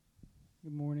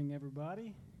Good morning,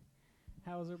 everybody.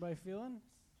 How's everybody feeling?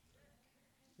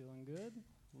 Feeling good?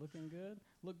 Looking good?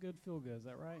 Look good, feel good, is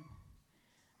that right?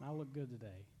 And I look good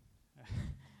today.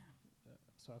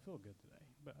 So I feel good today.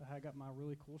 But I got my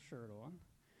really cool shirt on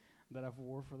that I've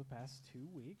wore for the past 2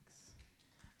 weeks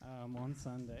on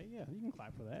Sunday. Yeah, you can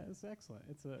clap for that. It's excellent.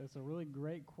 It's a really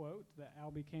great quote that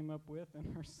Albie came up with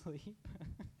in her sleep.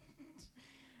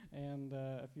 And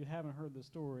if you haven't heard the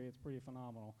story, it's pretty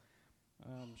phenomenal.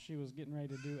 She was getting ready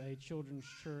to do a children's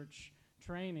church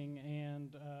training,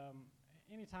 and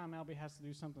anytime Albie has to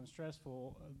do something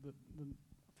stressful,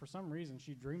 for some reason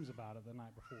she dreams about it the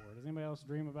night before. Does anybody else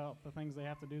dream about the things they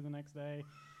have to do the next day?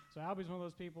 So Albie's one of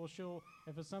those people,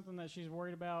 if it's something that she's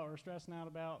worried about or stressing out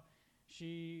about,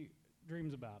 she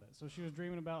dreams about it. So she was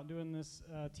dreaming about doing this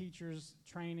teacher's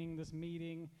training, this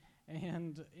meeting,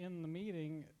 and in the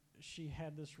meeting, she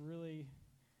had this really,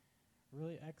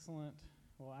 really excellent.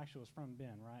 Well, actually, it was from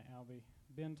Ben, right, Albie?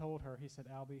 Ben told her, he said,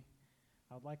 Albie,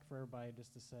 I would like for everybody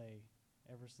just to say,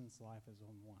 ever since life is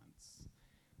on once.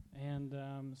 And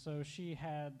so she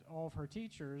had all of her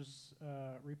teachers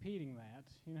repeating that.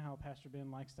 You know how Pastor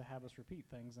Ben likes to have us repeat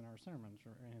things in our sermons,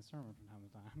 or in his sermon from time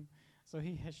to time. So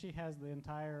she has the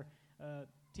entire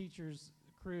teacher's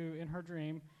crew in her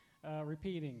dream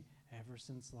repeating, ever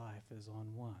since life is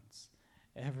on once.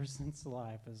 Ever since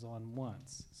life is on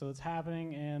once. So it's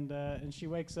happening, and she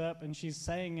wakes up, and she's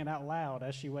saying it out loud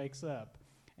as she wakes up.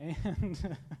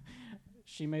 And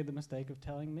she made the mistake of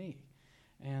telling me.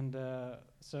 And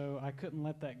so I couldn't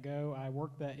let that go. I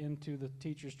worked that into the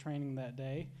teacher's training that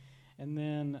day. And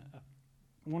then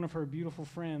one of her beautiful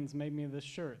friends made me this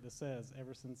shirt that says,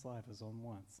 ever since life is on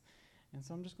once. And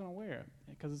so I'm just going to wear it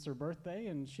because it's her birthday,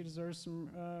 and she deserves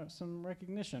some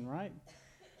recognition, right?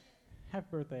 Happy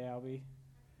birthday, Albie.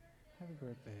 Happy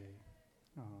birthday.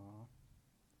 Aw,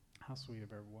 how sweet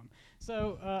of everyone.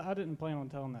 So I didn't plan on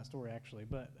telling that story, actually,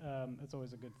 but it's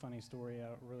always a good, funny story. I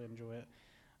really enjoy it.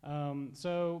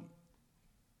 So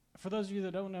for those of you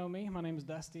that don't know me, my name is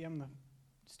Dusty. I'm the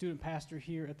student pastor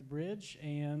here at the Bridge,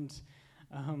 and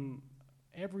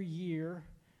every year,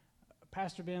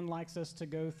 Pastor Ben likes us to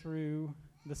go through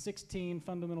the 16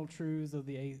 fundamental truths of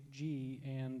the AG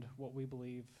and what we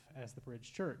believe as the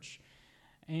Bridge Church.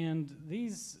 And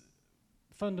these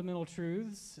fundamental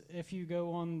truths, if you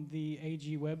go on the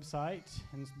AG website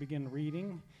and begin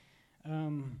reading,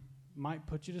 might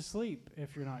put you to sleep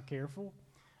if you're not careful.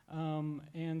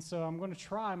 And so I'm going to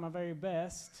try my very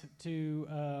best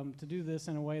to do this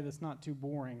in a way that's not too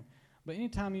boring. But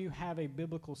anytime you have a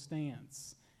biblical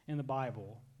stance in the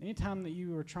Bible, anytime that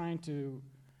you are trying to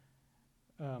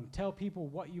tell people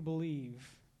what you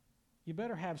believe, you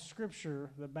better have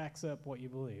Scripture that backs up what you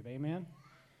believe. Amen?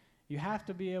 You have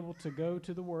to be able to go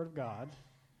to the Word of God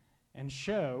and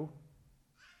show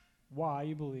why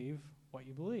you believe what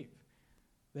you believe.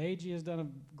 The AG has done a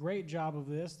great job of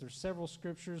this. There's several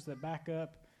scriptures that back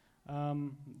up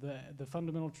the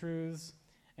fundamental truths.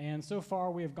 And so far,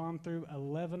 we have gone through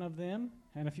 11 of them.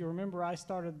 And if you remember, I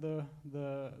started the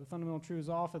fundamental truths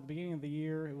off at the beginning of the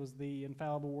year. It was the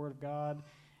infallible Word of God.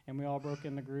 And we all broke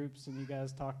into groups, and you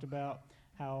guys talked about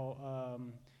how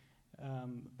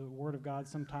the Word of God,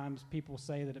 sometimes people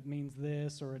say that it means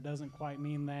this or it doesn't quite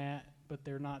mean that, but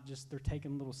they're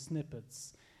taking little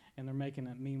snippets and they're making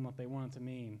it mean what they want it to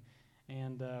mean.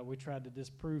 And we tried to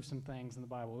disprove some things in the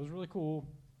Bible. It was really cool,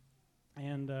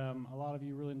 and a lot of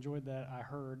you really enjoyed that, I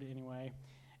heard anyway.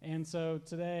 And so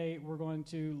today we're going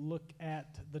to look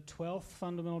at the 12th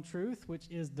fundamental truth, which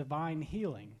is divine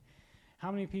healing.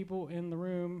 How many people in the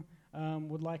room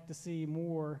would like to see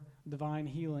more divine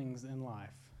healings in life?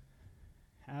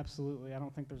 Absolutely. I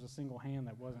don't think there's a single hand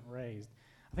that wasn't raised.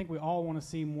 I think we all want to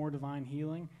see more divine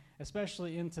healing,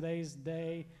 especially in today's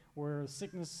day where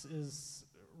sickness is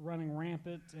running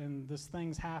rampant and this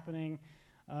thing's happening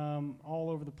all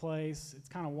over the place. It's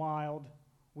kind of wild.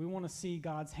 We want to see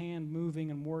God's hand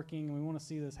moving and working, and we want to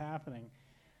see this happening.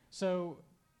 So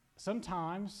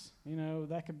sometimes,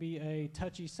 that could be a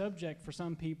touchy subject for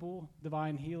some people,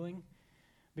 divine healing,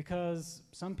 because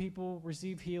some people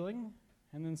receive healing,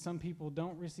 and then some people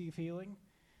don't receive healing.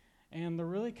 And there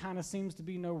really kind of seems to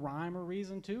be no rhyme or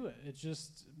reason to it. It's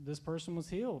just this person was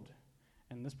healed,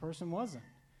 and this person wasn't.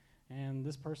 And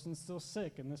this person's still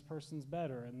sick, and this person's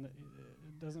better. And it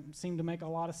doesn't seem to make a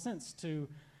lot of sense to,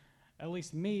 at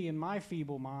least me in my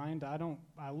feeble mind. I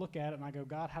look at it and I go,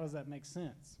 God, how does that make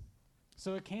sense?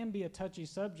 So it can be a touchy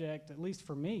subject, at least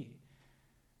for me.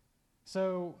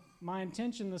 So my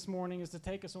intention this morning is to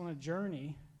take us on a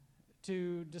journey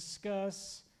to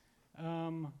discuss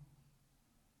how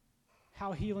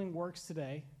healing works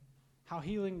today, how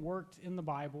healing worked in the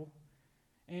Bible,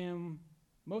 and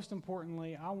most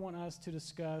importantly, I want us to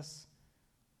discuss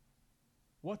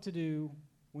what to do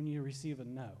when you receive a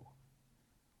no.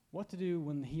 What to do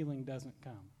when the healing doesn't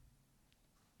come.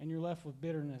 And you're left with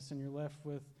bitterness, and you're left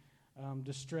with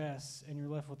distress, and you're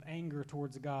left with anger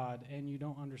towards God, and you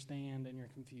don't understand, and you're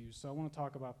confused. So I want to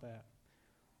talk about that.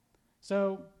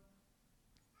 So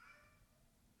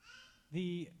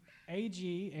the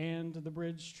AG and the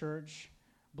Bridge Church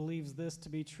believes this to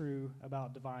be true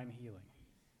about divine healing.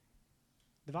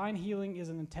 Divine healing is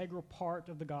an integral part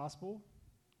of the gospel.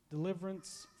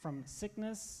 Deliverance from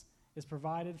sickness is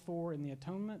provided for in the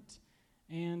atonement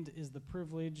and is the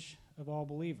privilege of all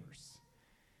believers.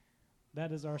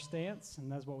 That is our stance,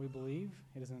 and that's what we believe.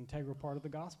 It is an integral part of the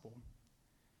gospel.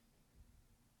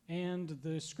 And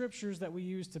the scriptures that we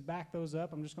use to back those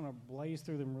up, I'm just going to blaze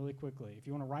through them really quickly. If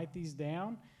you want to write these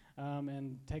down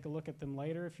and take a look at them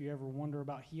later, if you ever wonder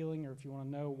about healing or if you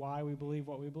want to know why we believe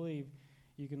what we believe,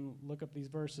 you can look up these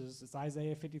verses. It's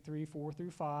Isaiah 53, 4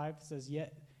 through 5. It says,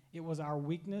 "Yet it was our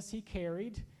weakness he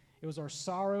carried. It was our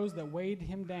sorrows that weighed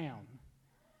him down.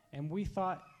 And we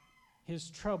thought his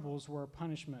troubles were a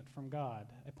punishment from God,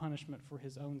 a punishment for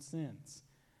his own sins.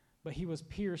 But he was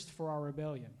pierced for our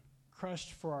rebellion,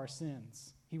 crushed for our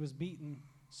sins. He was beaten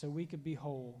so we could be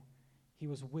whole. He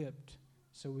was whipped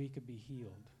so we could be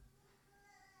healed."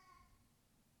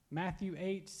 Matthew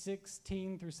 8,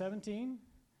 16 through 17.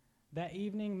 "That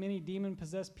evening, many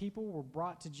demon-possessed people were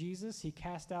brought to Jesus. He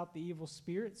cast out the evil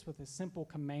spirits with a simple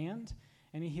command,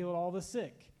 and he healed all the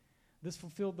sick. This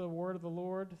fulfilled the word of the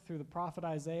Lord through the prophet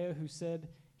Isaiah, who said,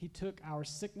 'He took our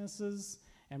sicknesses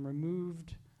and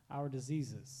removed our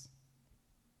diseases.'"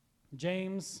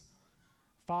 James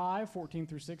 5, 14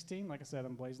 through 16. Like I said,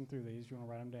 I'm blazing through these. If you want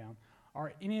to write them down.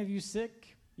 "Are any of you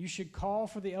sick? You should call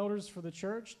for the elders for the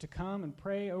church to come and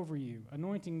pray over you,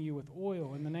 anointing you with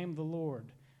oil in the name of the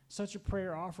Lord. Such a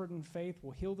prayer offered in faith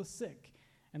will heal the sick,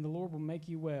 and the Lord will make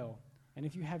you well. And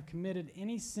if you have committed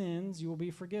any sins, you will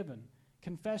be forgiven.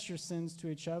 Confess your sins to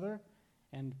each other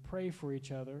and pray for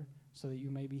each other so that you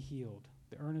may be healed.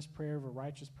 The earnest prayer of a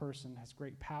righteous person has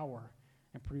great power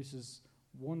and produces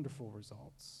wonderful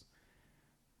results."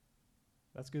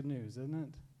 That's good news, isn't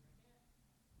it?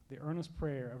 The earnest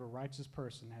prayer of a righteous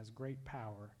person has great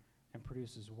power and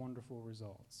produces wonderful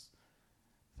results.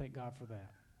 Thank God for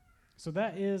that. So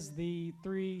that is the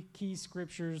three key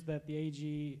scriptures that the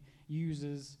AG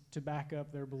uses to back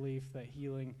up their belief that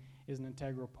healing is an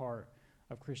integral part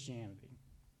of Christianity.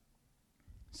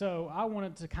 So I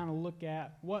wanted to kind of look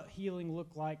at what healing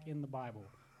looked like in the Bible.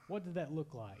 What did that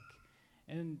look like?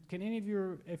 And can any of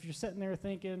you, if you're sitting there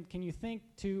thinking, can you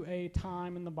think to a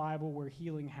time in the Bible where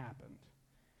healing happened?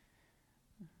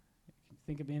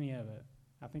 Think of any of it.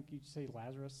 I think you say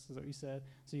Lazarus, is that what you said?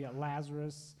 So you got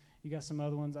Lazarus, you got some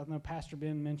other ones. I know Pastor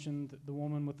Ben mentioned the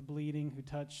woman with the bleeding who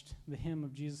touched the hem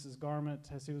of Jesus'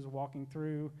 garment as he was walking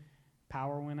through.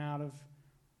 Power went out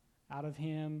of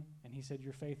him, and he said,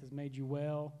 "Your faith has made you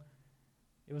well."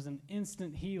 It was an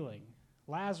instant healing.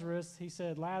 Lazarus, he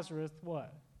said, "Lazarus,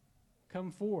 what?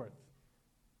 Come forth."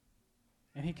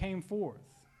 And he came forth.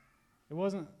 It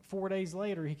wasn't 4 days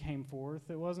later he came forth.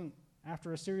 It wasn't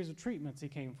after a series of treatments he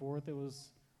came forth. It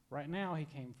was right now he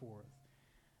came forth.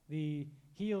 The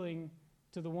healing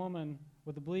to the woman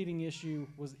with the bleeding issue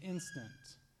was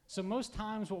instant. So most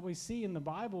times what we see in the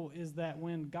Bible is that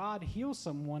when God heals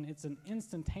someone, it's an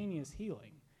instantaneous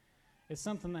healing. It's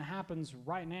something that happens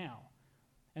right now.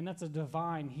 And that's a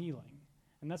divine healing.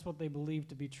 And that's what they believe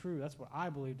to be true. That's what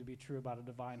I believe to be true about a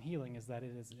divine healing, is that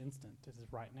it is instant. It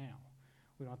is right now.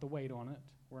 We don't have to wait on it.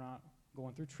 We're not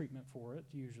going through treatment for it,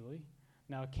 usually.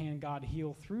 Now, can God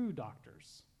heal through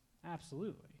doctors?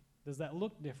 Absolutely. Does that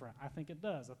look different? I think it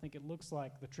does. I think it looks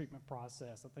like the treatment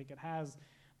process. I think it has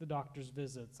the doctor's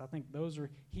visits. I think those are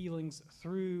healings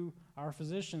through our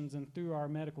physicians and through our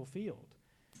medical field.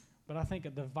 But I think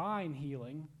a divine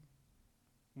healing,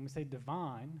 when we say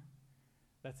divine,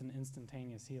 that's an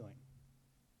instantaneous healing.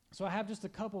 So I have just a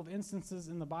couple of instances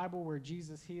in the Bible where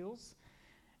Jesus heals.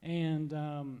 And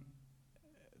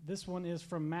this one is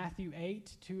from Matthew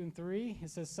 8, 2 and 3. It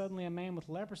says, "Suddenly a man with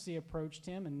leprosy approached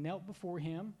him and knelt before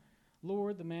him.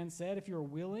 'Lord,' the man said, 'if you are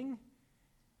willing,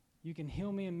 you can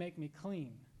heal me and make me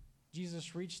clean.'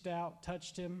 Jesus reached out,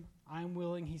 touched him. 'I am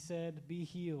willing,' he said, 'be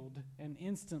healed.' And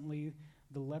instantly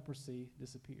the leprosy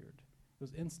disappeared." It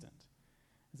was instant.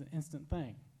 It was an instant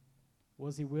thing.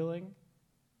 Was he willing?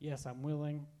 Yes, I'm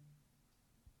willing.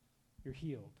 You're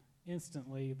healed.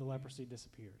 Instantly the leprosy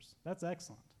disappears. That's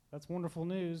excellent. That's wonderful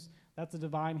news. That's a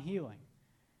divine healing.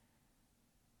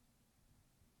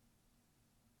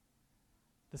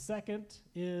 The second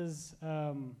is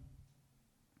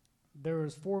There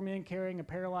was 4 men carrying a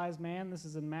paralyzed man. This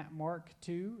is in Mark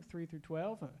 2, 3 through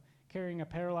 12, carrying a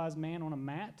paralyzed man on a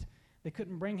mat. They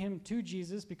couldn't bring him to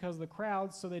Jesus because of the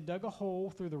crowds, so they dug a hole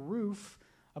through the roof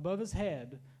above his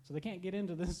head, so they can't get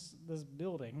into this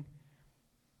building.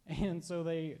 And so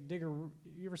they dig you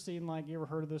ever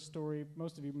heard of this story?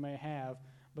 Most of you may have,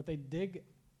 but they dig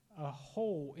a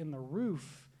hole in the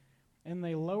roof, and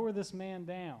they lower this man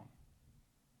down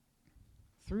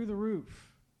through the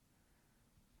roof.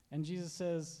 And Jesus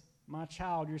says, "My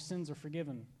child, your sins are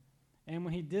forgiven." And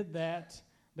when he did that,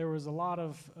 there was a lot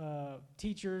of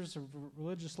teachers of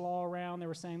religious law around. They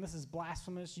were saying, "This is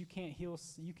blasphemous. You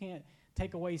can't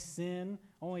take away sin.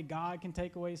 Only God can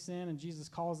take away sin." And Jesus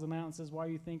calls them out and says, "Why are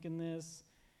you thinking this?"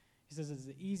 He says, "Is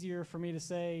it easier for me to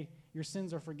say your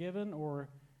sins are forgiven, or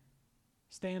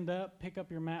stand up, pick up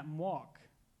your mat, and walk?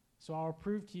 So I'll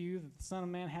prove to you that the Son of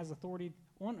Man has authority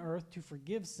on earth to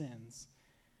forgive sins."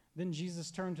 Then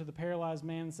Jesus turned to the paralyzed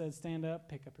man and said, "Stand up,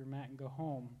 pick up your mat, and go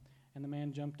home." And the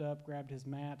man jumped up, grabbed his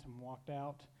mat, and walked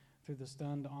out through the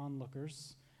stunned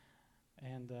onlookers.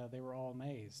 And they were all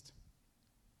amazed.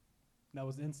 That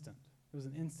was instant. It was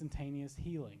an instantaneous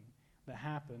healing that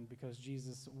happened because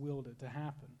Jesus willed it to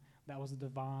happen. That was a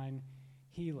divine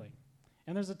healing.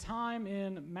 And there's a time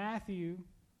in Matthew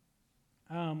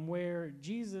where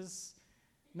Jesus,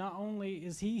 not only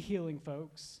is he healing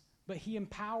folks, but he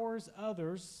empowers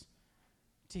others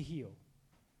to heal.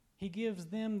 He gives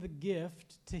them the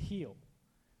gift to heal.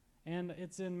 And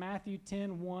it's in Matthew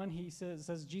 10:1. He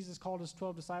says Jesus called his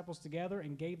 12 disciples together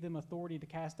and gave them authority to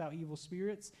cast out evil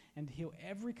spirits and to heal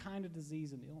every kind of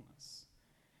disease and illness.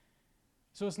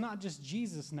 So it's not just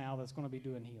Jesus now that's going to be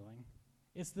doing healing.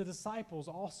 It's the disciples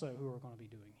also who are going to be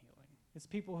doing healing. It's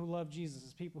people who love Jesus.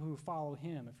 It's people who follow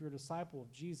him. If you're a disciple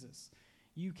of Jesus,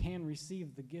 you can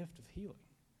receive the gift of healing.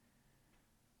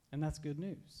 And that's good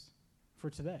news for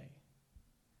today.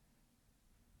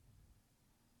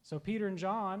 So Peter and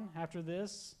John, after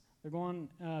this, they're going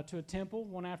to a temple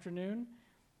one afternoon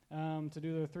to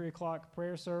do their 3 o'clock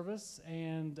prayer service,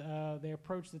 and they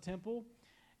approach the temple.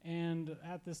 And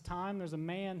at this time, there's a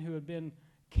man who had been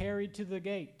carried to the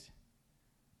gate,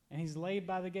 and he's laid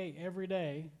by the gate every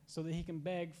day so that he can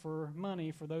beg for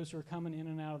money for those who are coming in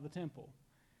and out of the temple.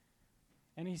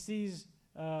 And he sees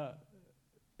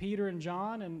Peter and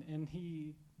John, and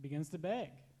he begins to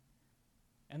beg.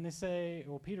 And they say,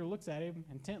 well, Peter looks at him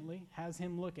intently, has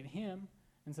him look at him,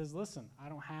 and says, "Listen, I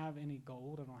don't have any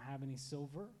gold, I don't have any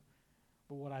silver,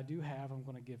 but what I do have, I'm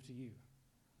going to give to you.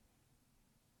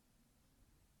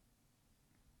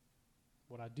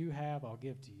 What I do have, I'll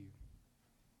give to you."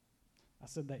 I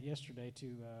said that yesterday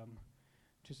to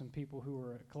some people who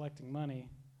were collecting money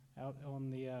out on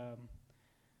the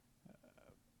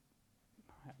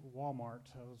Walmart.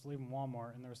 I was leaving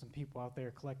Walmart, and there were some people out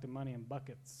there collecting money in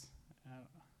buckets.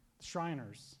 The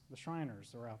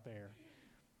Shriners are out there.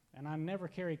 And I never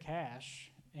carry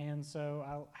cash, and so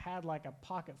I had like a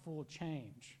pocket full of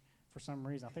change for some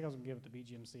reason. I think I was going to give it to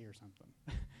BGMC or something.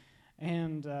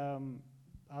 And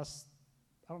I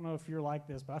don't know if you're like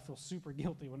this, but I feel super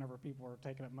guilty whenever people are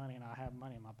taking up money and I have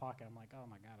money in my pocket. I'm like, oh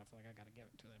my God, I feel like I got to give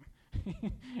it to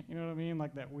them. You know what I mean?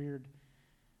 Like that weird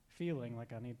feeling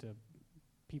like I need to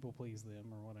people please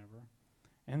them or whatever.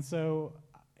 And so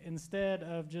instead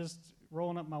of just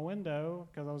rolling up my window,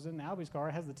 because I was in Albie's car,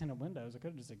 it has the tinted windows. I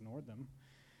could have just ignored them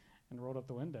and rolled up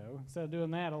the window. Instead of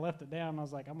doing that, I left it down. And I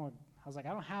was like, I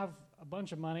don't have a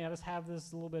bunch of money. I just have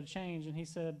this little bit of change. And he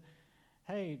said,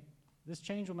 "Hey, this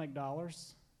change will make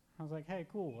dollars." I was like, "Hey,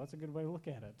 cool. That's a good way to look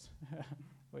at it.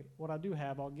 Wait, what I do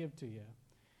have, I'll give to you."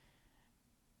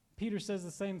 Peter says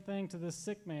the same thing to this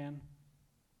sick man.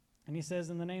 And he says,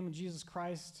 "In the name of Jesus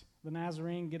Christ, the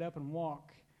Nazarene, get up and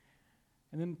walk."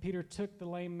 And then Peter took the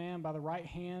lame man by the right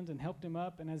hand and helped him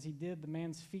up, and as he did, the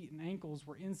man's feet and ankles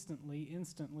were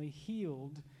instantly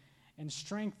healed and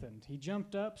strengthened. He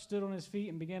jumped up, stood on his feet,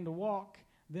 and began to walk.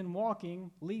 Then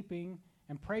walking, leaping,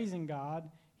 and praising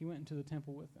God, he went into the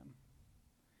temple with them.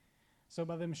 So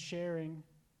by them sharing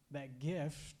that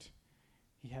gift,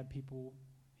 he had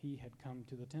come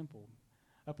to the temple.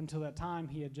 Up until that time,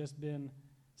 he had just been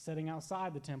sitting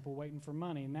outside the temple waiting for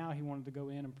money. And now he wanted to go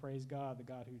in and praise God, the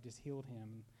God who just healed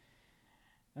him.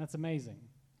 And that's amazing.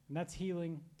 And that's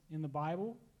healing in the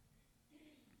Bible.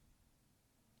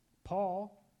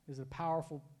 Paul is a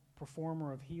powerful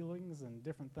performer of healings and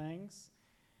different things.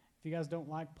 If you guys don't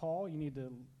like Paul, you need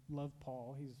to love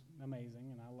Paul. He's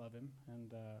amazing, and I love him.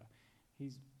 And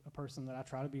he's a person that I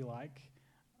try to be like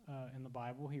in the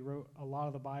Bible. He wrote a lot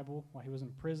of the Bible while he was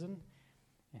in prison.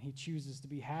 And he chooses to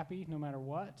be happy no matter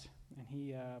what. And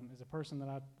he is a person that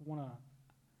I want to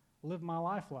live my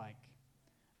life like.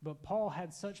 But Paul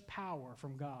had such power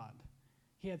from God.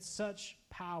 He had such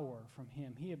power from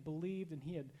him. He had believed and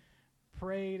he had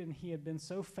prayed and he had been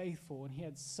so faithful, and he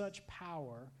had such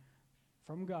power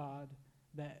from God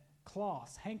that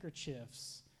cloths,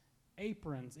 handkerchiefs,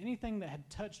 aprons, anything that had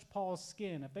touched Paul's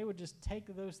skin, if they would just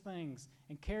take those things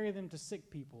and carry them to sick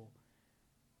people,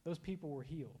 those people were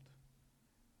healed.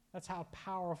 That's how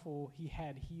powerful he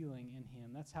had healing in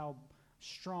him. That's how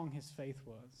strong his faith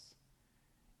was.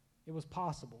 It was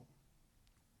possible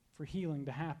for healing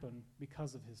to happen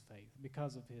because of his faith,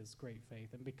 because of his great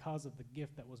faith, and because of the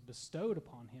gift that was bestowed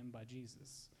upon him by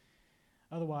Jesus.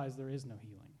 Otherwise, there is no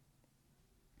healing.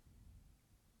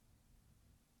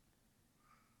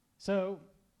 So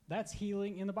that's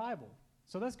healing in the Bible.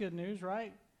 So that's good news,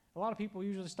 right? A lot of people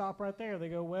usually stop right there. They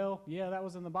go, well, yeah, that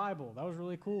was in the Bible. That was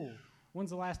really cool. When's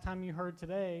the last time you heard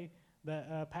today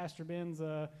that Pastor Ben's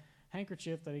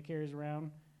handkerchief that he carries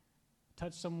around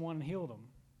touched someone and healed them?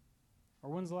 Or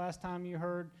when's the last time you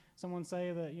heard someone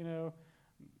say that,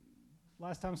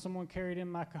 last time someone carried in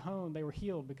my cajon, they were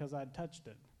healed because I'd touched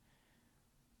it?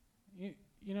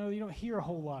 You don't hear a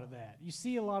whole lot of that. You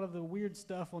see a lot of the weird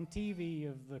stuff on TV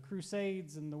of the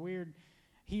crusades and the weird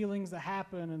healings that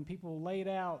happen and people laid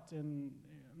out, and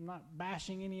I'm not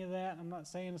bashing any of that. I'm not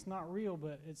saying it's not real,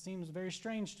 but it seems very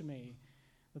strange to me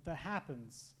that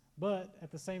happens. But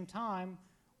at the same time,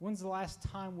 when's the last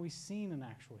time we've seen an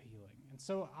actual healing? And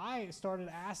so I started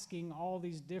asking all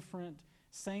these different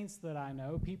saints that I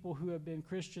know, people who have been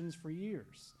Christians for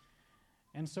years.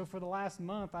 And so for the last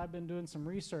month, I've been doing some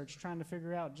research trying to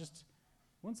figure out just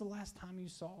when's the last time you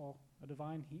saw a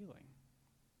divine healing?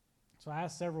 So I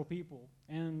asked several people,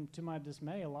 and to my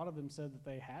dismay, a lot of them said that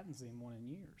they hadn't seen one in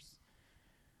years.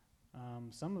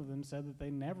 Some of them said that they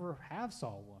never have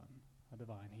saw one, a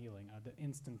divine healing, an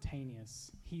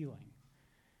instantaneous healing.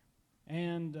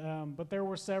 And but there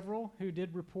were several who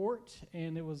did report,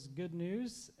 and it was good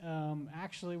news.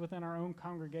 Actually, within our own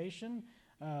congregation,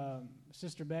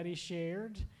 Sister Betty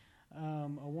shared a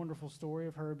wonderful story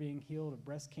of her being healed of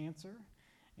breast cancer,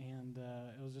 and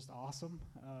it was just awesome.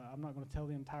 I'm not going to tell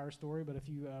the entire story, but if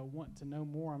you want to know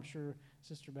more, I'm sure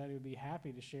Sister Betty would be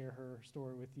happy to share her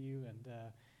story with you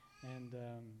and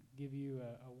give you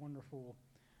a wonderful,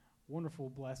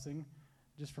 wonderful blessing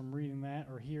just from reading that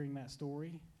or hearing that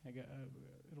story.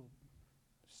 It'll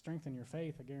strengthen your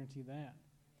faith, I guarantee that.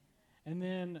 And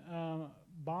then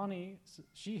Bonnie,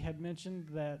 she had mentioned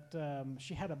that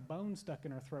she had a bone stuck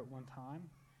in her throat one time,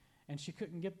 and she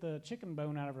couldn't get the chicken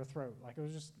bone out of her throat. Like, it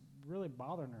was just really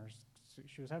bothering her.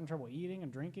 She was having trouble eating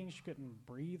and drinking. She couldn't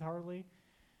breathe hardly.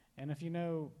 And if you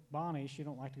know Bonnie, she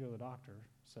don't like to go to the doctor,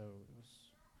 so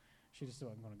she just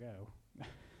wasn't going to go.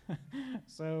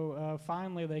 So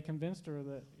finally they convinced her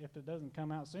that if it doesn't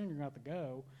come out soon, you're going to have to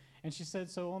go. And she said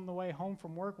so on the way home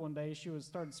from work one day, she would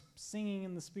start singing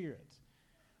in the Spirit.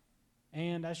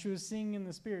 And as she was singing in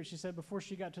the Spirit, she said before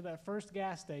she got to that first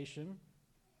gas station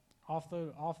off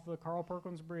the Carl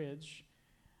Perkins Bridge,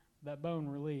 that bone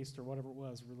released, or whatever it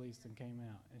was, released and came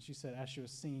out. And she said as she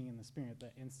was singing in the Spirit,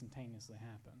 that instantaneously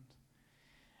happened.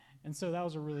 And so that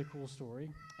was a really cool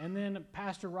story. And then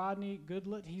Pastor Rodney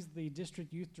Goodlett, he's the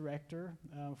district youth director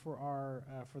for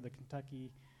the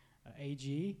Kentucky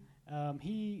AG.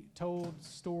 He told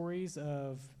stories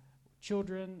of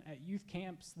children at youth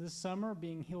camps this summer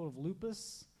being healed of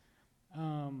lupus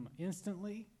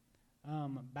instantly,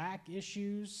 back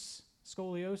issues,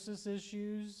 scoliosis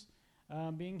issues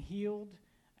being healed,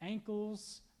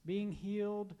 ankles being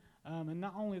healed, and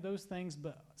not only those things,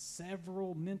 but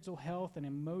several mental health and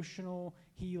emotional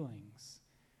healings.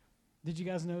 Did you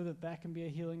guys know that can be a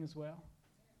healing as well?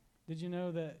 Did you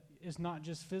know that it's not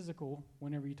just physical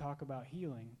whenever you talk about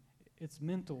healing, it's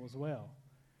mental as well?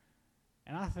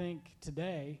 And I think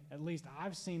today, at least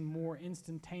I've seen more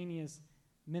instantaneous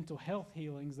mental health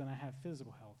healings than I have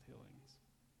physical health healings,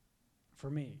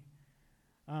 for me.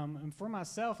 And for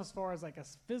myself, as far as like a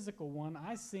physical one,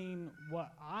 I've seen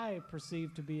what I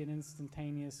perceive to be an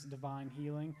instantaneous divine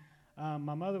healing.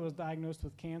 My mother was diagnosed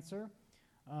with cancer,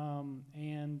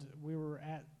 and we were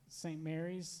at St.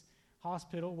 Mary's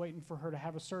Hospital waiting for her to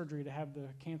have a surgery to have the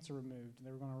cancer removed.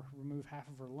 They were going to remove half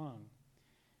of her lung.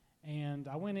 And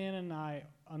I went in and I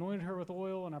anointed her with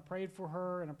oil, and I prayed for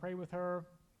her, and I prayed with her.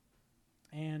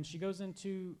 And she goes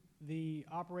into the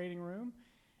operating room,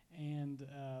 and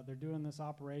they're doing this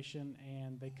operation,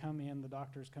 and they come in, the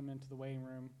doctors come into the waiting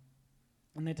room,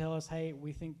 and they tell us, hey,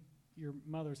 we think your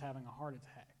mother's having a heart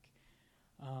attack.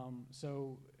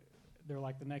 So they're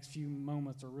like, the next few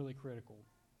moments are really critical.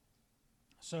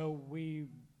 So we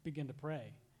begin to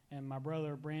pray, and my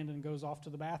brother Brandon goes off to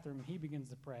the bathroom, and he begins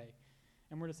to pray.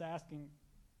 And we're just asking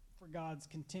for God's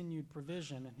continued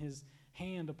provision and his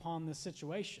hand upon this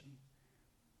situation.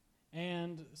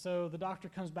 And so the doctor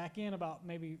comes back in about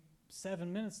maybe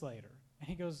 7 minutes later, and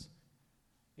he goes,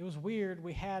 it was weird.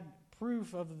 We had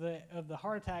proof of the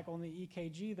heart attack on the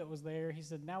EKG that was there. He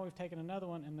said, now we've taken another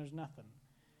one, and there's nothing.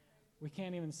 We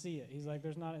can't even see it. He's like,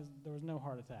 there was no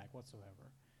heart attack whatsoever.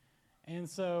 And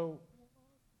so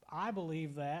I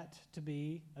believe that to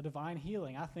be a divine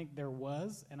healing. I think there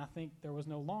was, and I think there was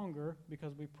no longer,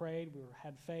 because we prayed, we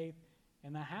had faith,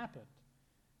 and that happened.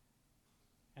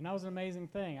 And that was an amazing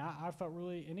thing. I felt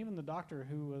really, and even the doctor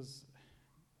who was,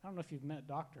 I don't know if you've met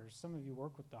doctors. Some of you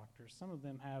work with doctors. Some of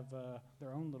them have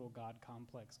their own little God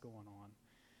complex going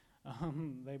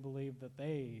on. They believe that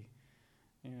they,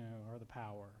 are the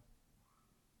power.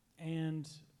 And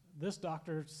this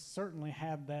doctor certainly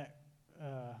had that.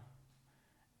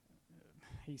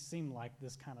 He seemed like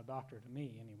this kind of doctor to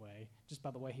me anyway, just by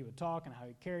the way he would talk and how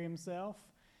he'd carry himself.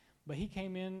 But he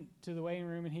came in to the waiting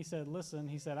room and he said, listen,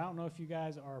 he said, I don't know if you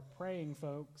guys are praying,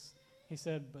 folks. He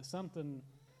said, but something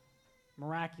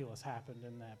miraculous happened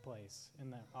in that place, in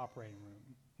that operating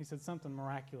room. He said something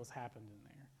miraculous happened in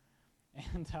there.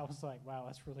 And I was like, wow,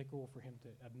 that's really cool for him to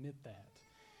admit that.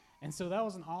 And so that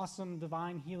was an awesome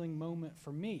divine healing moment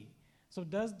for me. So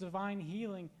does divine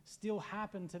healing still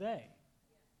happen today?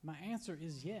 My answer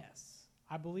is yes.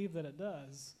 I believe that it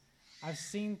does. I've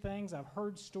seen things, I've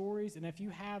heard stories, and if you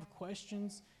have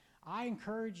questions, I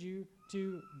encourage you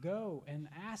to go and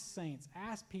ask saints,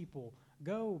 ask people,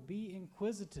 go be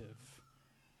inquisitive.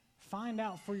 Find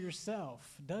out for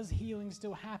yourself, does healing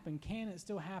still happen? Can it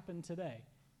still happen today?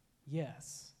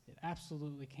 Yes, it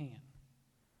absolutely can.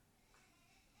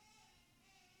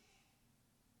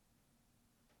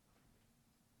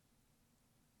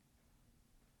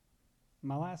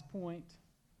 My last point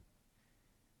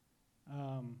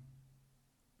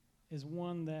is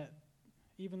one that,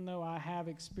 even though I have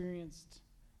experienced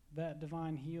that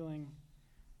divine healing,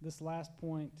 this last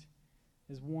point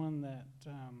is one that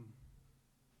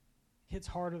hits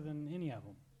harder than any of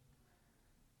them.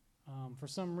 For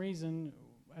some reason,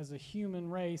 as a human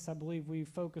race, I believe we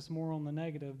focus more on the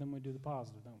negative than we do the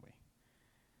positive, don't we?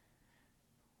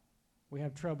 We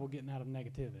have trouble getting out of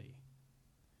negativity.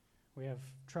 We have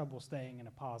trouble staying in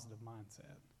a positive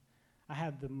mindset. I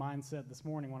had the mindset this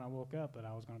morning when I woke up that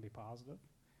I was going to be positive.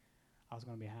 I was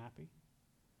going to be happy.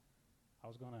 I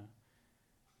was going to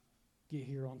get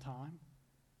here on time.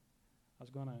 I was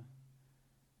going to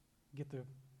get the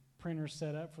printer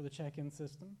set up for the check-in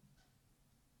system.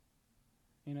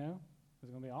 It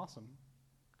was going to be awesome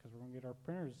because we're going to get our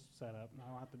printers set up and I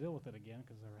don't have to deal with it again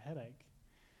because they're a headache.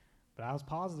 But I was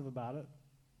positive about it.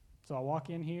 So I walk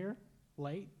in here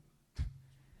late.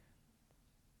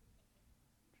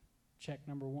 Check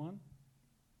number 1.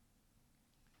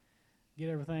 Get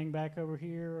everything back over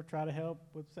here, try to help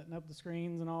with setting up the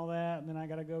screens and all that, and then I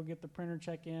got to go get the printer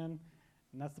check in,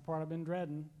 and that's the part I've been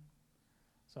dreading.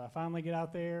 So I finally get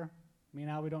out there. Me and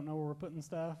Albie don't know where we're putting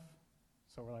stuff.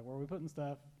 So we're like, where are we putting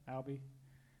stuff? Albie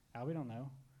don't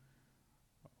know.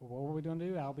 What were we going to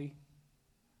do, Albie?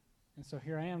 And so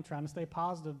here I am trying to stay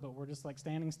positive, but we're just like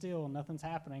standing still and nothing's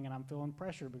happening, and I'm feeling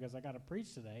pressure because I got to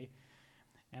preach today.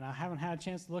 And I haven't had a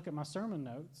chance to look at my sermon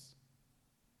notes.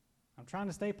 I'm trying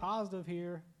to stay positive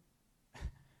here.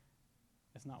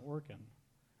 It's not working.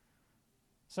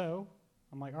 So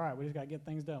I'm like, all right, we just got to get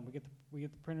things done. We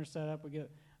get the printer set up. We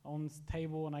get on this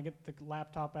table, and I get the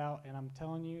laptop out. And I'm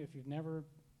telling you, if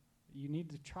you need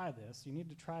to try this. You need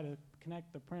to try to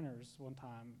connect the printers one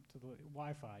time to the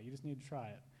Wi-Fi. You just need to try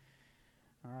it.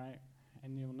 All right?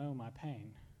 And you'll know my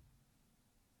pain.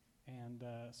 And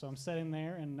so I'm sitting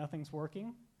there, and nothing's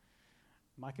working.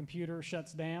 My computer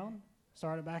shuts down,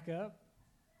 started back up.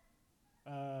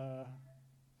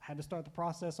 Had to start the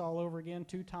process all over again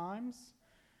 2 times.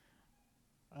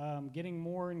 Getting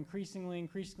more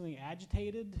increasingly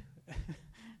agitated.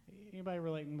 Anybody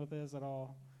relating with this at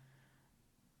all?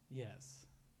 Yes.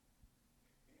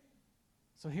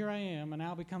 So here I am, and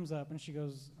Albie comes up, and she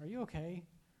goes, "Are you okay?"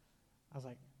 I was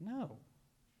like, "No."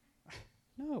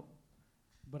 No.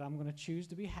 But I'm going to choose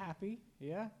to be happy.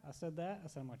 Yeah, I said that. I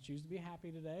said, I'm going to choose to be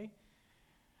happy today.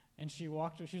 And she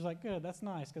was like, good, that's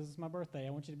nice because it's my birthday.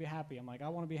 I want you to be happy. I'm like, I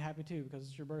want to be happy too because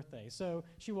it's your birthday. So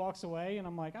she walks away, and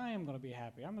I'm like, I am going to be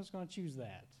happy. I'm just going to choose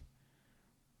that.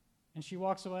 And she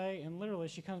walks away, and literally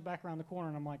she comes back around the corner,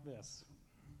 and I'm like this.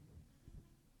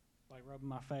 Like rubbing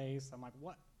my face. I'm like,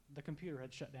 what? The computer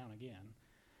had shut down again.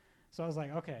 So I was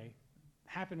like, okay.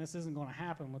 Happiness isn't going to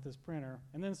happen with this printer.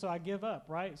 And then so I give up,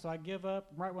 right? So I give up.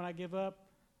 Right when I give up,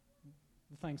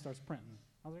 the thing starts printing.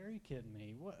 I was like, are you kidding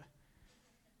me?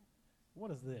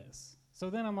 What is this? So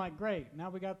then I'm like, great,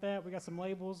 now we got that. We got some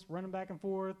labels running back and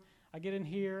forth. I get in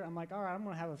here. I'm like, all right, I'm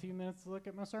going to have a few minutes to look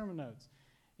at my sermon notes.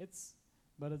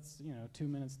 But it's 2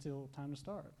 minutes till time to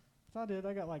start. So I did.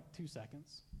 I got like 2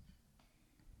 seconds.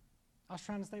 I was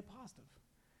trying to stay positive.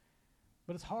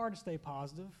 But it's hard to stay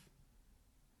positive.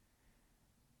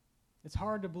 It's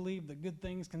hard to believe that good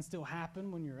things can still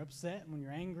happen when you're upset and when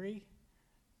you're angry.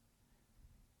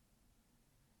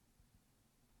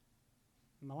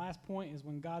 And my last point is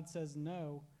when God says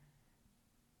no,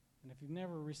 and if you've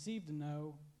never received a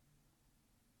no,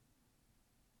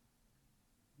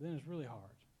 then it's really hard.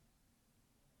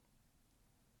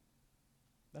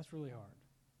 That's really hard.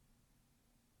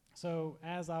 So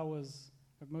as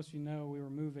most of you know, we were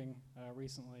moving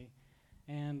recently.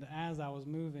 And as I was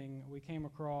moving, we came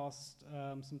across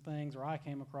some things, or I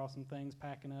came across some things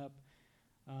packing up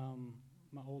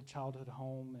my old childhood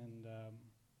home, and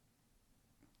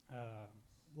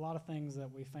a lot of things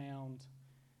that we found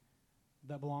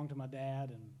that belonged to my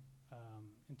dad. And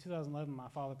in 2011, my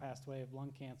father passed away of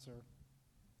lung cancer.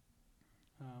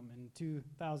 In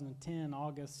 2010,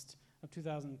 August of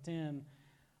 2010,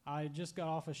 I just got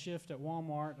off a shift at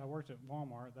Walmart. I worked at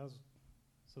Walmart.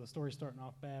 So the story's starting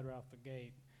off bad right off the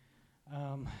gate.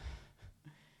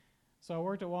 So I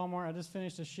worked at Walmart. I just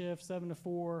finished a shift, 7 to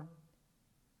 4.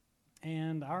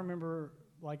 And I remember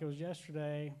like it was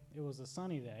yesterday. It was a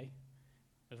sunny day.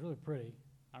 It was really pretty.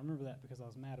 I remember that because I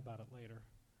was mad about it later.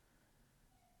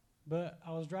 But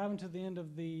I was driving to the end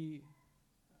of the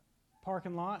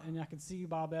parking lot, and I could see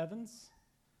Bob Evans,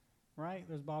 right?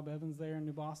 There's Bob Evans there in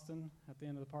New Boston at the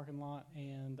end of the parking lot,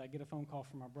 and I get a phone call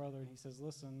from my brother, and he says,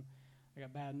 listen, I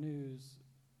got bad news.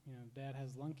 Dad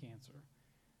has lung cancer,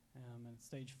 and it's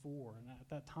stage 4. And at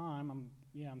that time,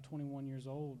 I'm 21 years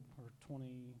old, or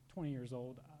 20 years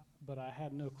old, but I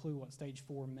had no clue what stage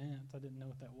 4 meant. I didn't know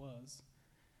what that was.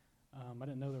 I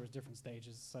didn't know there was different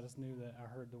stages, so I just knew that I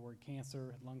heard the word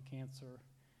cancer, lung cancer.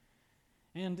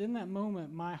 And in that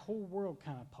moment, my whole world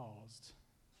kind of paused.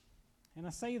 And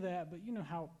I say that, but you know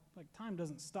how time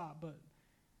doesn't stop. But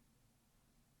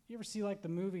you ever see the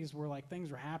movies where things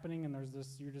are happening and there's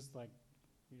this, you're just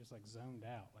zoned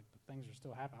out. The things are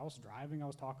still happening. I was driving, I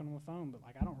was talking on the phone, but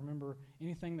I don't remember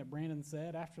anything that Brandon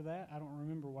said after that. I don't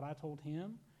remember what I told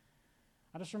him.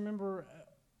 I just remember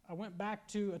I went back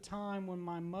to a time when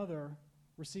my mother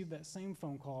received that same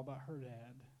phone call about her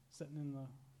dad, sitting in the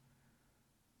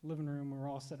living room. We were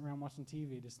all sitting around watching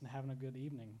TV, just having a good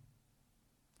evening.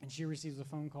 And she receives a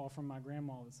phone call from my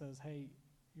grandma that says, hey,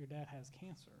 your dad has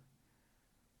cancer.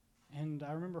 And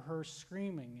I remember her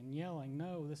screaming and yelling,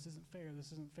 no, this isn't fair,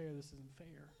 this isn't fair, this isn't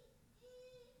fair.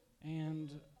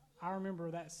 And I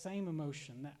remember that same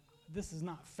emotion, that this is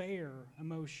not fair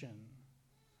emotion.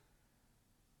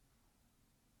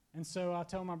 And so I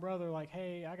tell my brother,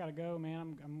 hey, I got to go,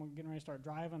 man. I'm getting ready to start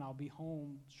driving. I'll be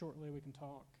home shortly. We can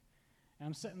talk. And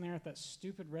I'm sitting there at that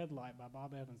stupid red light by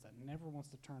Bob Evans that never wants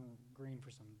to turn green for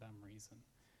some dumb reason.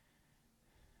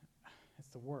 It's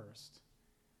the worst.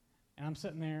 And I'm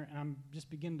sitting there, and I'm just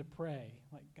beginning to pray,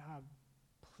 God,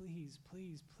 please,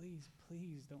 please, please,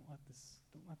 please don't let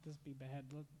this be bad.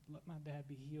 Let my dad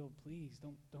be healed, please.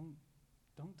 Don't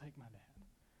take my dad.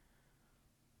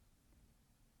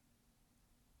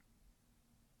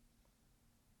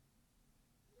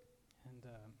 And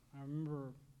I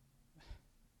remember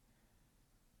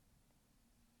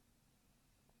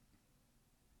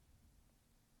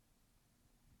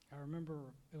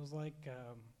it was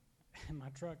in my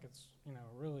truck, it's,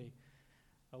 really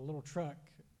a little truck,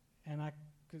 and I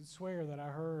could swear that I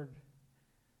heard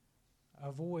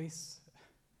a voice,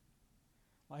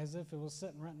 as if it was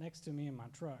sitting right next to me in my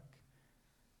truck,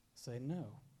 say no.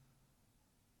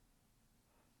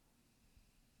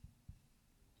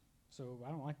 So I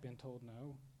don't like being told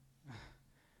no.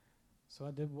 So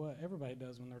I did what everybody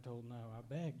does when they're told no. I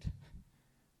begged,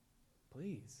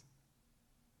 please,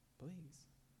 please,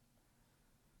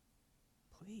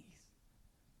 please.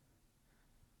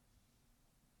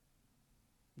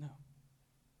 No.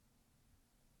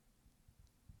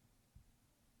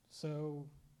 So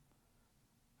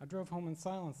I drove home in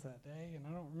silence that day, and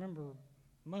I don't remember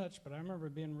much, but I remember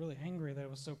being really angry that it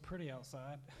was so pretty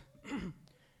outside,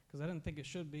 because I didn't think it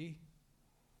should be.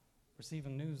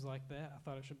 Receiving news like that, I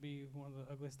thought it should be one of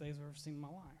the ugliest days I've ever seen in my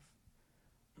life.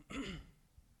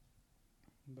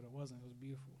 But it wasn't. It was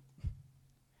beautiful.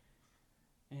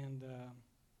 And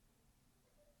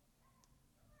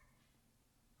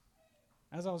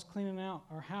as I was cleaning out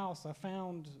our house, I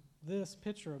found this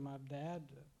picture of my dad.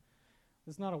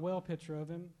 It's not a well picture of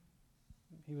him.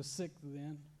 He was sick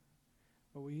then.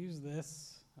 But we used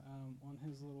this on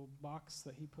his little box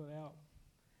that he put out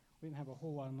We didn't have a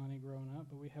whole lot of money growing up,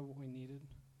 but we had what we needed.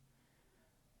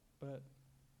 But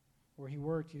where he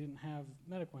worked, he didn't have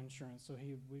medical insurance, so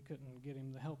we couldn't get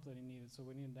him the help that he needed, so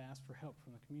we needed to ask for help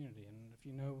from the community. And if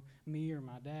you know me or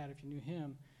my dad, if you knew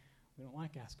him, we don't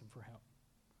like asking for help.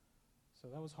 So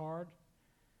that was hard,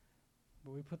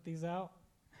 but we put these out.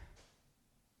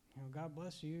 You know, God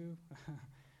bless you,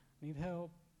 need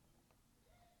help.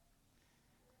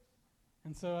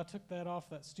 And so I took that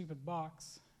off that stupid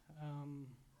box. I'm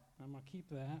going to keep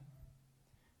that.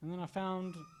 And then I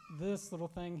found this little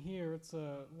thing here. It's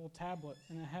a little tablet,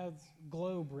 and it has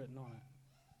globe written on it.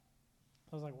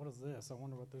 I was like, what is this? I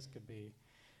wonder what this could be.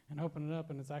 And I opened it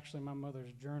up, and it's actually my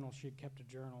mother's journal. She had kept a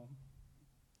journal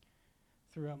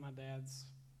throughout my dad's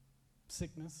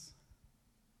sickness.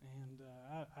 And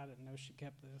I didn't know she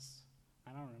kept this.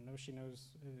 I don't even know she knows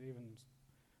it even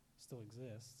still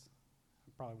exists.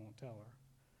 I probably won't tell her.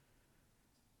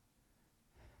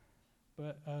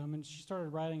 But and she started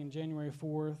writing on January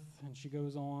 4th, and she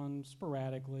goes on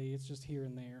sporadically. It's just here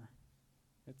and there.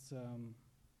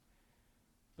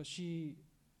 But she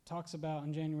talks about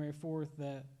on January 4th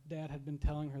that Dad had been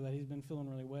telling her that he's been feeling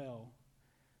really well,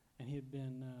 and he had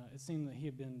been. It seemed that he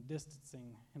had been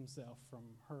distancing himself from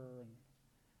her and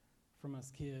from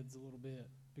us kids a little bit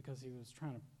because he was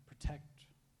trying to protect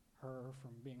her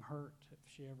from being hurt if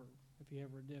he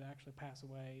ever did actually pass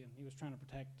away, and he was trying to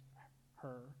protect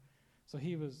her. So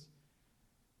he was,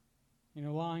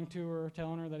 lying to her,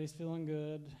 telling her that he's feeling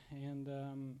good, and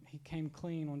he came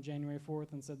clean on January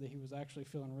 4th and said that he was actually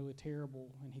feeling really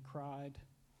terrible, and he cried.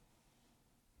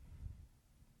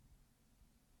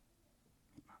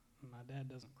 My dad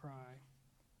doesn't cry.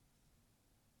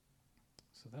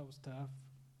 So that was tough.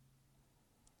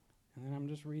 And then I'm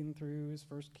just reading through his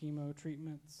first chemo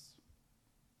treatments,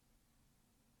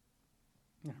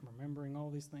 and I'm remembering all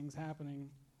these things happening.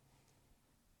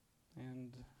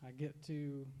 And I get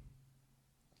to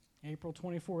April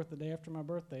 24th, the day after my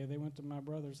birthday. They went to my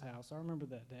brother's house. I remember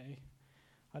that day.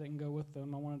 I didn't go with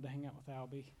them. I wanted to hang out with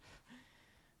Albie.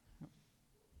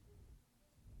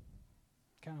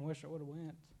 Kind of wish I would have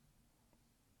went.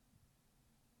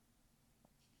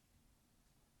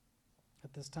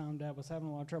 At this time, Dad was having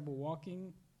a lot of trouble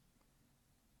walking.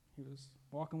 He was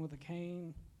walking with a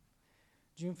cane.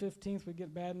 June 15th, we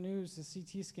get bad news. The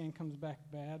CT scan comes back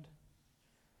bad.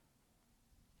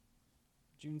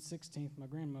 June 16th, my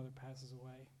grandmother passes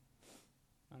away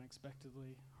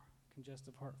unexpectedly,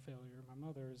 congestive heart failure. My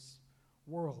mother is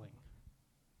whirling,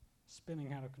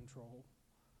 spinning out of control.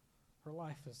 Her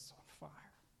life is on fire.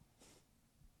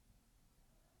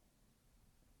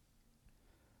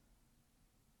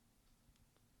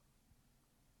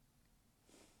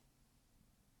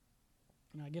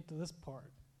 And I get to this part.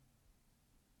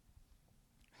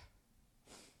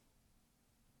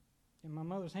 And my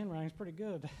mother's handwriting is pretty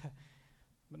good.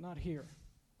 But not here.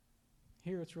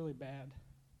 Here it's really bad.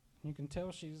 You can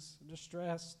tell she's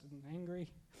distressed and angry.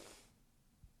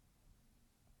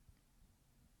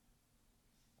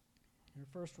 Her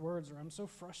first words are, "I'm so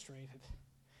frustrated.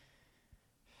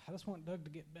 I just want Doug to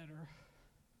get better."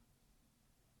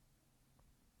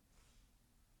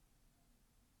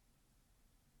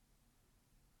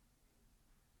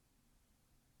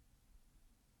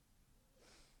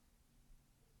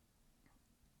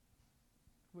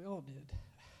 We all did.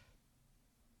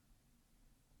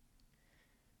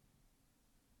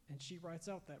 And she writes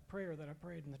out that prayer that I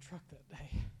prayed in the truck that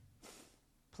day.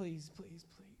 Please, please,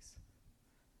 please.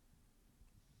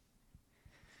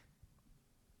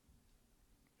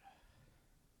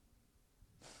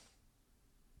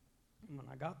 And when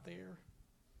I got there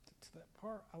to that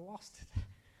part, I lost it,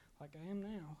 like I am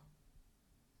now.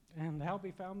 And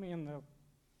Albie found me in the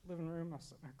living room. I was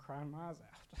sitting there crying my eyes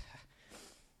out.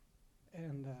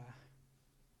 And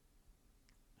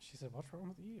she said, "What's wrong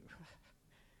with you?"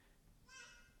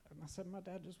 And I said, "My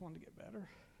dad just wanted to get better.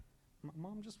 My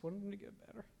mom just wanted him to get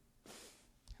better.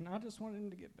 And I just wanted him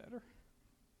to get better.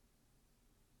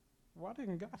 Why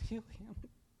didn't God heal him?"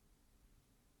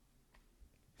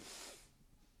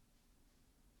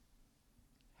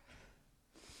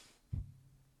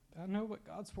 I know what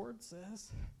God's word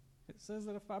says. It says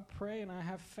that if I pray and I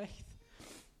have faith,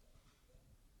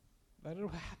 that it'll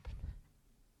happen.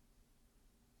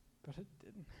 But it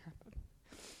didn't happen.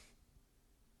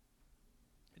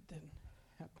 It didn't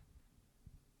happen.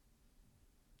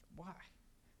 Why?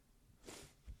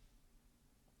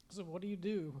 So what do you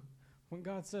do when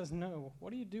God says no?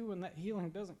 What do you do when that healing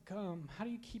doesn't come? How do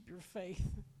you keep your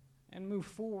faith and move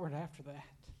forward after that?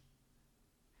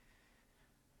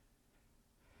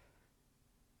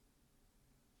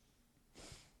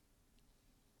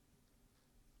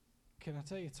 Can I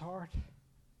tell you it's hard?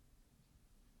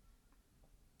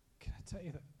 I tell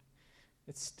you that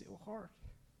it's still hard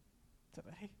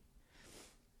today.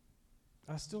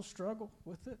 I still struggle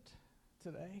with it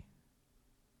today.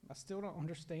 I still don't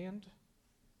understand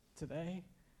today.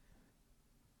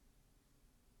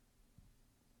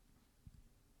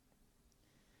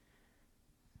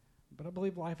 But I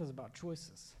believe life is about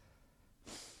choices.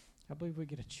 I believe we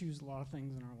get to choose a lot of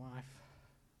things in our life.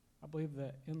 I believe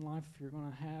that in life you're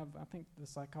going to have, I think the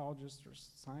psychologists or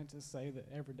scientists say that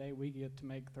every day we get to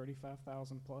make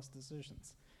 35,000 plus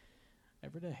decisions.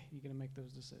 Every day you get to make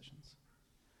those decisions.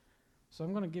 So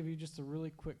I'm going to give you just a really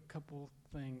quick couple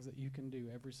things that you can do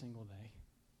every single day.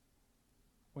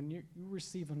 When you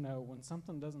receive a no, when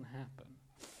something doesn't happen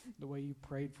the way you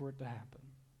prayed for it to happen,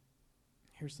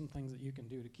 here's some things that you can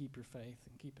do to keep your faith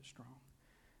and keep it strong.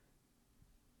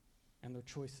 And they're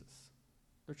choices.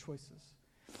 They're choices.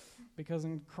 Because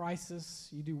in crisis,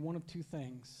 you do one of two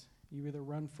things. You either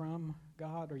run from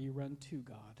God or you run to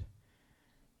God.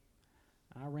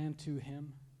 I ran to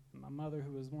him. My mother,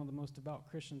 who was one of the most devout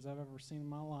Christians I've ever seen in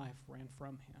my life, ran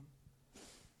from him.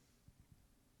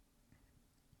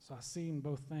 So I've seen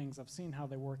both things. I've seen how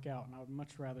they work out, and I would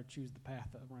much rather choose the path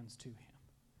that runs to him.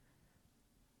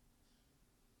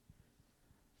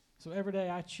 So every day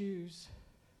I choose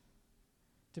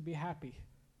to be happy.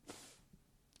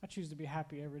 I choose to be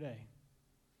happy every day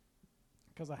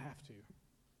because I have to.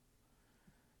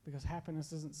 Because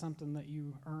happiness isn't something that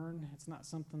you earn. It's not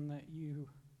something that you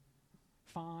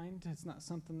find. It's not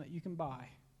something that you can buy.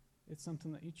 It's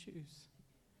something that you choose.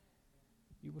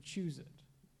 You will choose it.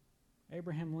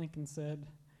 Abraham Lincoln said,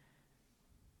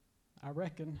 I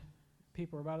reckon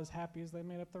people are about as happy as they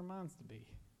made up their minds to be.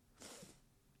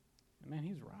 And man,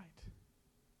 he's right.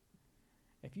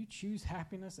 If you choose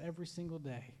happiness every single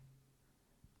day,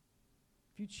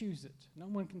 if you choose it, no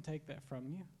one can take that from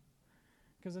you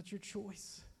because that's your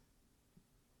choice.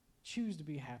 Choose to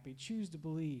be happy. Choose to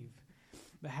believe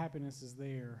the happiness is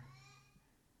there.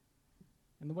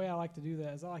 And the way I like to do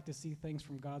that is I like to see things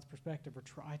from God's perspective, or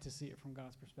try to see it from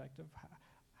God's perspective.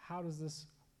 How does this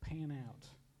pan out?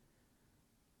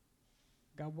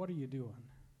 God, what are you doing?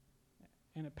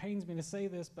 And it pains me to say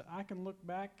this, but I can look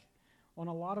back on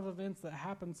a lot of events that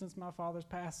happened since my father's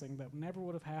passing that never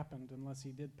would have happened unless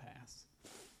he did pass.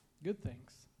 Good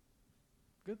things.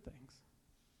 Good things.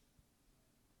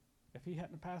 If he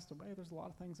hadn't passed away, there's a lot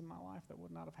of things in my life that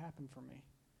would not have happened for me.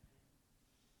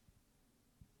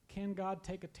 Can God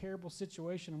take a terrible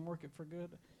situation and work it for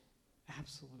good?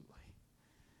 Absolutely.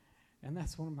 And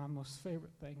that's one of my most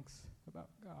favorite things about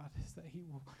God, is that he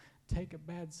will take a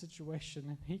bad situation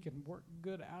and he can work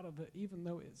good out of it, even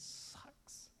though it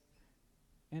sucks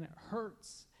and it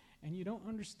hurts and you don't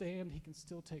understand. He can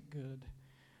still take good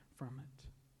from it.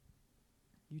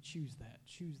 You choose that.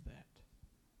 Choose that.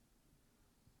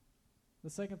 The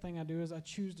second thing I do is I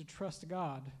choose to trust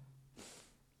God.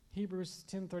 Hebrews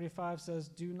 10:35 says,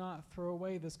 do not throw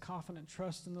away this confident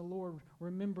trust in the Lord.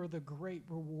 Remember the great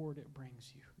reward it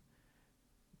brings you.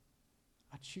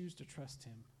 I choose to trust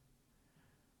him.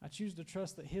 I choose to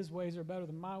trust that his ways are better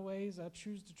than my ways. I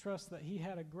choose to trust that he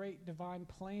had a great divine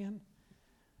plan.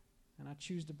 And I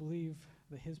choose to believe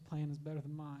that his plan is better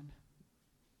than mine.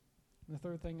 And the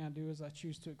third thing I do is I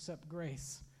choose to accept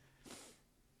grace,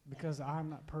 because I'm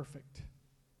not perfect.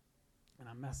 And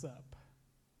I mess up.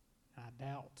 And I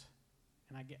doubt.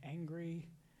 And I get angry.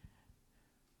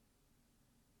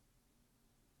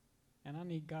 And I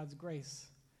need God's grace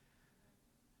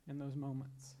in those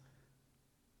moments.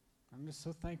 I'm just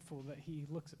so thankful that he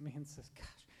looks at me and says,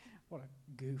 gosh, what a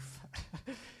goof.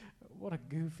 What a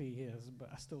goof he is, but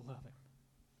I still love him.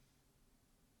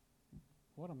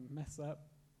 What a mess up.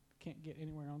 Can't get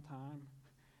anywhere on time.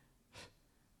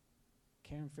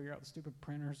 Can't figure out the stupid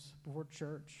printers before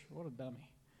church. What a dummy.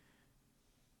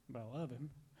 But I love him.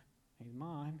 He's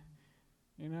mine.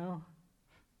 You know?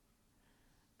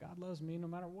 God loves me no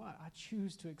matter what. I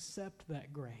choose to accept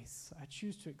that grace. I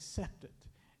choose to accept it.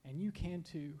 And you can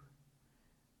too.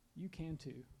 You can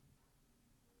too.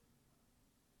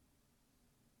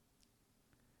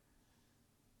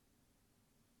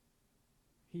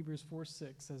 Hebrews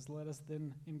 4:6 says, let us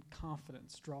then in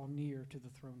confidence draw near to the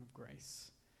throne of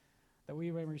grace, that we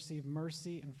may receive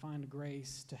mercy and find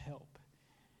grace to help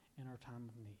in our time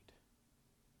of need.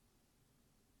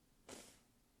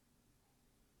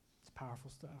 It's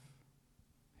powerful stuff.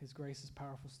 His grace is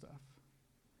powerful stuff.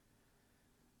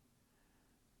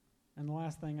 And the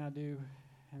last thing I do,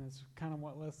 and it's kind of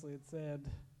what Leslie had said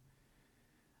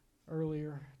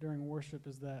earlier during worship,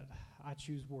 is that I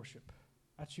choose worship.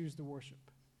 I choose to worship.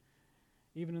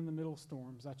 Even in the middle of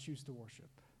storms, I choose to worship.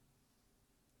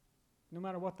 No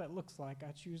matter what that looks like,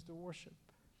 I choose to worship.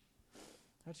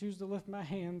 I choose to lift my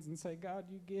hands and say, God,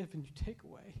 you give and you take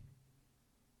away.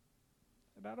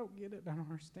 And I don't get it. I don't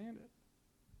understand it.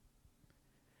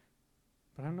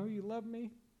 But I know you love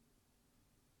me.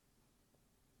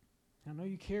 I know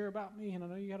you care about me, and I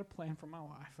know you got a plan for my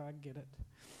life. I get it.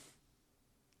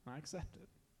 And I accept it.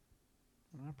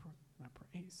 And I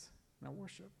praise. And I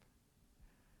worship.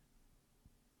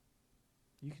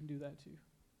 You can do that too.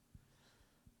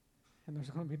 And there's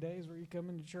going to be days where you come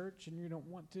into church and you don't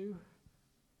want to.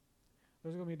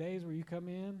 There's going to be days where you come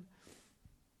in,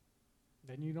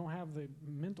 then you don't have the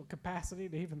mental capacity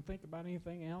to even think about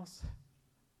anything else.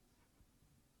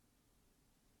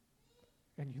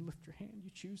 And you lift your hand.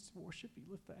 You choose to worship. You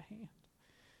lift that hand.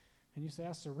 And you say,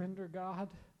 I surrender, God.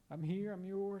 I'm here. I'm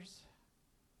yours.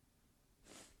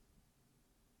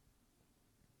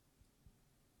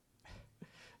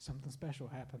 Something special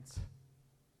happens.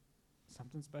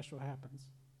 Something special happens.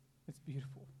 It's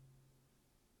beautiful.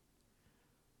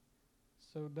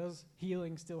 So does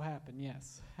healing still happen?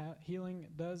 Yes. Healing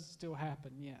does still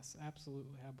happen. Yes,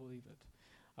 absolutely. I believe it.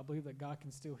 I believe that God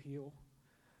can still heal.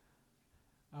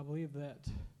 I believe that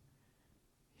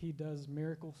he does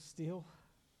miracles still.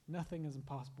 Nothing is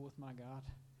impossible with my God.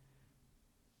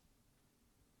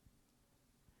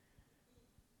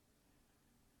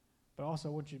 But also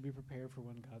I want you to be prepared for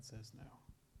when God says no.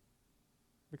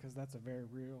 Because that's a very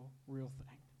real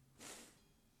thing.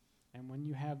 And when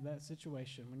you have that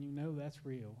situation, when you know that's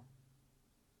real,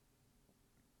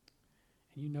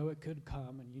 and you know it could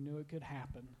come, and you know it could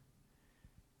happen,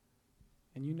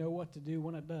 and you know what to do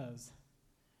when it does,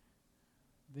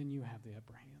 then you have the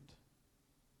upper hand.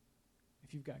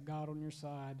 If you've got God on your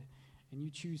side, and you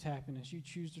choose happiness, you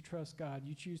choose to trust God,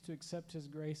 you choose to accept his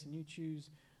grace, and you choose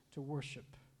to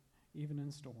worship, even in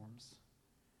storms,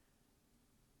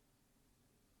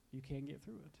 you can get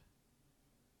through it.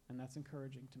 And that's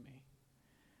encouraging to me.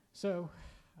 So,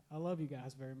 I love you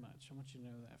guys very much. I want you to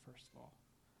know that, first of all.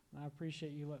 And I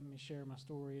appreciate you letting me share my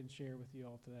story and share with you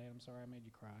all today. I'm sorry I made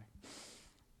you cry.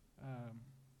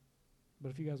 But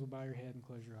if you guys will bow your head and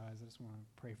close your eyes, I just want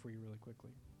to pray for you really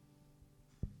quickly.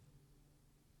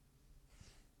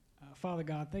 Father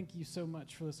God, thank you so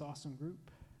much for this awesome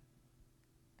group.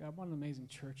 God, what an amazing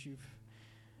church you've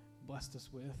blessed us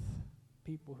with.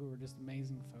 People who are just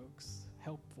amazing folks,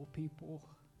 helpful people,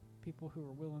 people who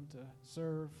are willing to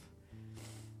serve.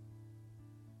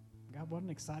 God, what an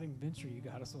exciting venture you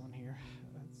got us on here.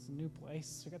 It's a new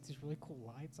place. We got these really cool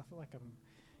lights. I feel like I'm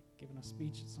giving a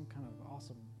speech at some kind of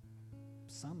awesome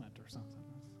summit or something.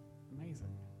 It's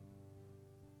amazing.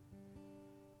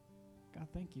 God,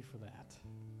 thank you for that.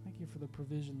 Thank you for the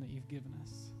provision that you've given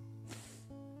us.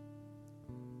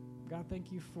 God,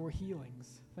 thank you for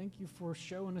healings. Thank you for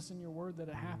showing us in your word that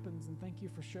it happens, and thank you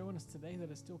for showing us today that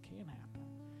it still can happen.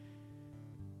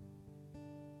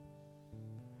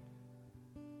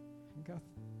 And God,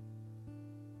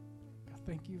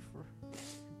 thank you for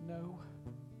no.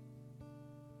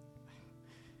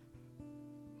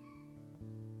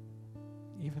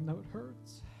 Even though it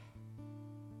hurts.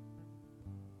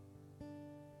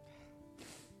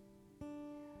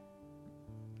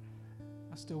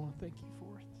 I still want to thank you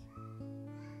for it.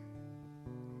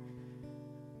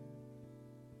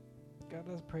 God,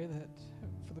 I pray that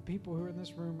for the people who are in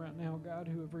this room right now, God,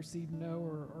 who have received no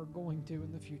or are going to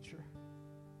in the future,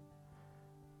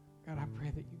 God, I pray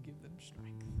that you give them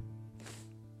strength.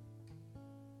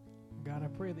 God, I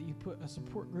pray that you put a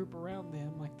support group around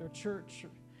them, like their church.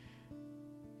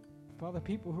 Father,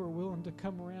 people who are willing to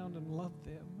come around and love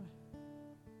them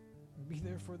and be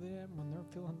there for them when they're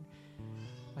feeling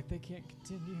like they can't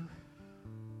continue.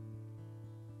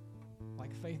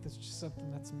 Like faith is just something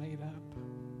that's made up.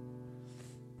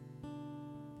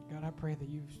 God, I pray that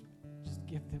you just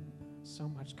give them so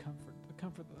much comfort, the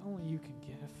comfort that only you can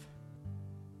give.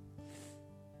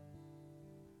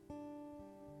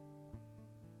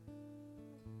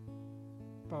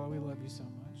 Father, we love you so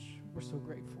much. We're so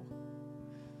grateful.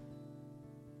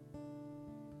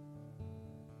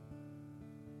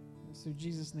 It's through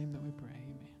Jesus' name that we pray.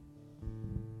 Amen.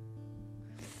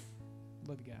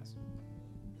 Love you guys.